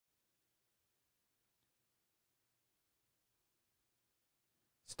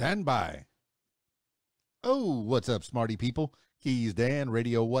Stand by. Oh, what's up, smarty people? KeysDAN,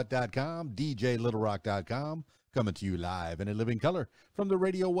 RadioWhat.com, DJLittleRock.com, coming to you live and in living color from the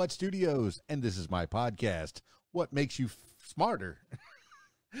Radio What studios. And this is my podcast, What Makes You Smarter?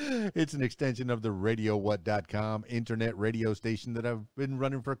 It's an extension of the RadioWhat.com internet radio station that I've been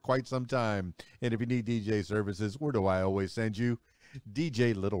running for quite some time. And if you need DJ services, where do I always send you?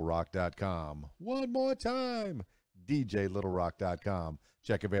 DJLittleRock.com. One more time, DJLittleRock.com.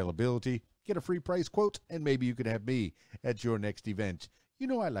 Check availability, get a free price quote, and maybe you could have me at your next event. You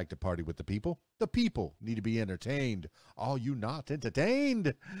know I like to party with the people. The people need to be entertained. Are you not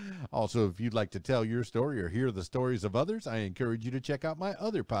entertained? Also, if you'd like to tell your story or hear the stories of others, I encourage you to check out my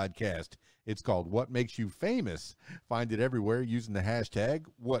other podcast. It's called What Makes You Famous. Find it everywhere using the hashtag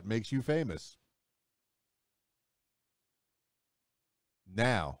What Makes You Famous.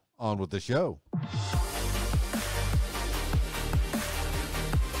 Now, on with the show.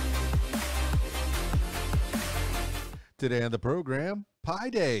 Today on the program,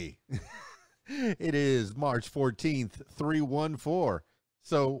 Pi Day. It is March 14th, 314.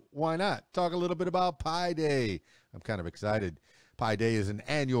 So why not talk a little bit about Pi Day? I'm kind of excited. Pi Day is an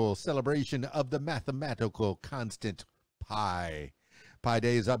annual celebration of the mathematical constant pi. Pi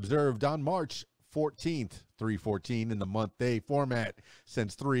Day is observed on March 14th, 314 in the month-day format,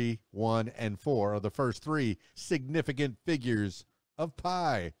 since 3, 1, and 4 are the first three significant figures of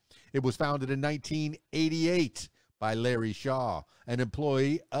pi. It was founded in 1988 by Larry Shaw, an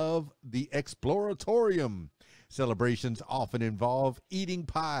employee of the Exploratorium. Celebrations often involve eating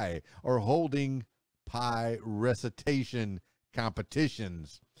pie or holding pie recitation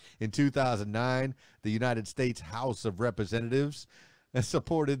competitions. In 2009, the United States House of Representatives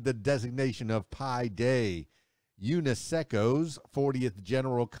supported the designation of Pi Day. UNESCO's 40th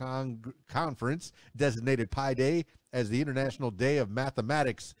General Conference designated Pi Day as the International Day of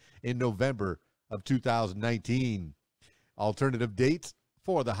Mathematics in November of 2019. Alternative dates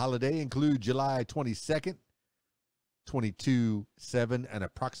for the holiday include July 22nd, 22/7, an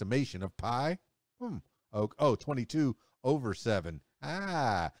approximation of pi. 22 over 7.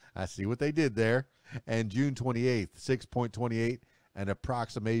 I see what they did there. And June 28th, 6.28, an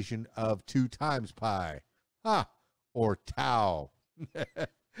approximation of 2 times pi. Or tau. The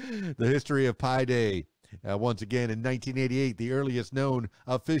history of Pi Day. Once again, in 1988, the earliest known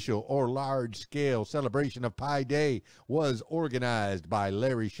official or large-scale celebration of Pi Day was organized by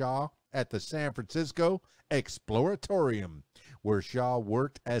Larry Shaw at the San Francisco Exploratorium, where Shaw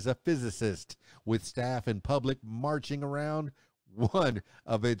worked as a physicist, with staff and public marching around one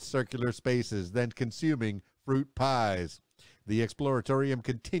of its circular spaces, then consuming fruit pies. The Exploratorium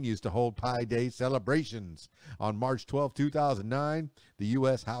continues to hold Pi Day celebrations. On March 12, 2009, the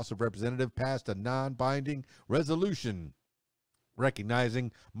U.S. House of Representatives passed a non-binding resolution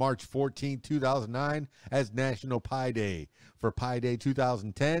recognizing March 14, 2009 as National Pi Day. For Pi Day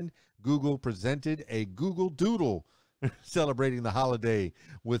 2010, Google presented a Google Doodle celebrating the holiday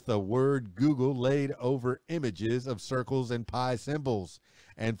with the word Google laid over images of circles and pi symbols.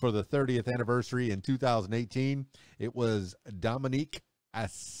 And for the 30th anniversary in 2018, it was Dominique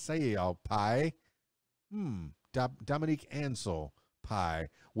Ansel Pi. Dominique Ansel Pi,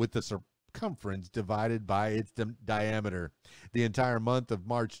 with the circumference divided by its diameter. The entire month of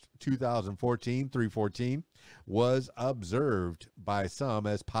March 2014, 314, was observed by some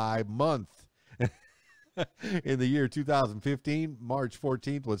as Pi Month. In the year 2015, March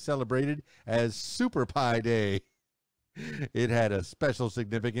 14th was celebrated as Super Pi Day. It had a special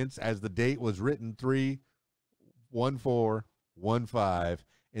significance as the date was written 3-1-4-1-5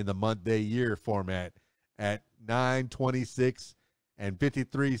 in the month-day-year format. At 9:26 and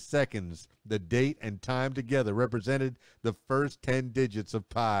 53 seconds, the date and time together represented the first 10 digits of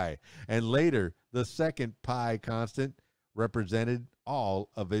pi, and later the second pi constant represented all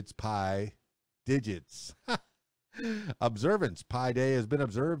of its pi digits. Observance. Pi Day has been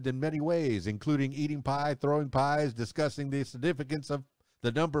observed in many ways, including eating pie, throwing pies, discussing the significance of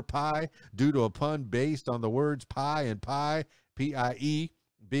the number pi due to a pun based on the words pie and pie, P-I-E,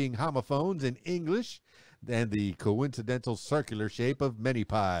 being homophones in English, and the coincidental circular shape of many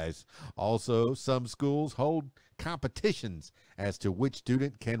pies. Also, some schools hold competitions as to which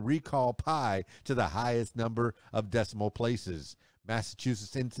student can recall pi to the highest number of decimal places.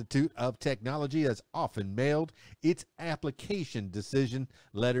 Massachusetts Institute of Technology has often mailed its application decision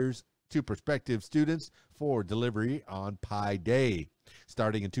letters to prospective students for delivery on Pi Day.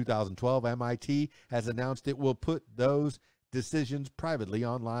 Starting in 2012, MIT has announced it will put those decisions privately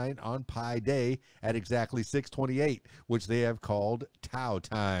online on Pi Day at exactly 6:28, which they have called Tau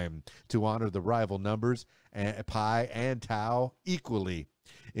time, to honor the rival numbers pi and tau equally.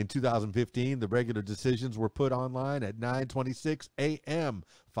 In 2015, the regular decisions were put online at 9:26 a.m.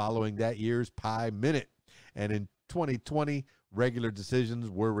 following that year's Pi Minute. And in 2020, regular decisions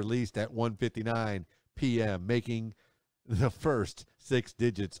were released at 1:59 p.m., making the first 6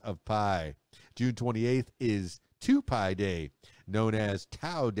 digits of pi. June 28th is 2 Pi Day, known as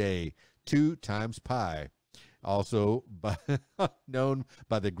Tau Day, 2 times pi. Also known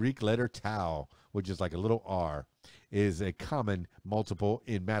by the Greek letter tau, which is like a little r, is a common multiple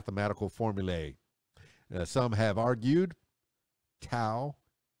in mathematical formulae. Some have argued tau,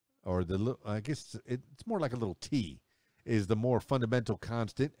 or I guess it's more like a little t, is the more fundamental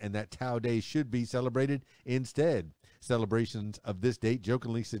constant, and that Tau Day should be celebrated instead. Celebrations of this date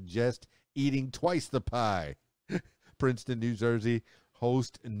jokingly suggest eating twice the pie. Princeton, New Jersey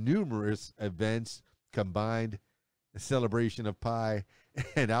hosts numerous events, combined celebration of pi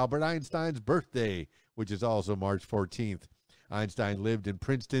and Albert Einstein's birthday, which is also March 14th. Einstein lived in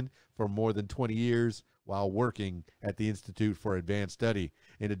Princeton for more than 20 years while working at the Institute for Advanced Study.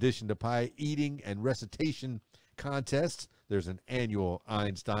 In addition to pie eating and recitation contests, there's an annual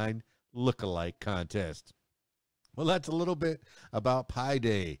Einstein look-alike contest. Well, that's a little bit about Pi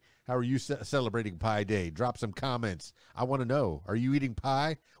Day. How are you celebrating Pi Day? Drop some comments. I want to know, are you eating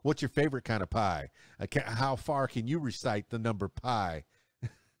pie? What's your favorite kind of pie? How far can you recite the number pi?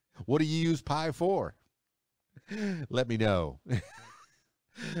 What do you use pi for? Let me know.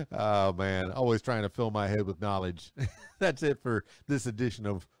 Oh, man, always trying to fill my head with knowledge. That's it for this edition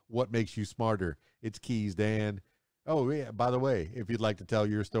of What Makes You Smarter. It's KeysDAN. Oh, yeah, by the way, if you'd like to tell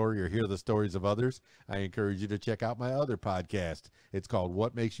your story or hear the stories of others, I encourage you to check out my other podcast. It's called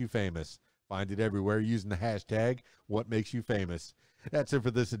What Makes You Famous. Find it everywhere using the hashtag What Makes You Famous. That's it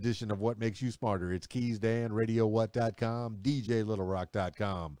for this edition of What Makes You Smarter. It's KeysDAN, RadioWhat.com,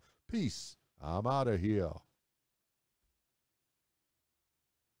 DJLittleRock.com. Peace. I'm out of here.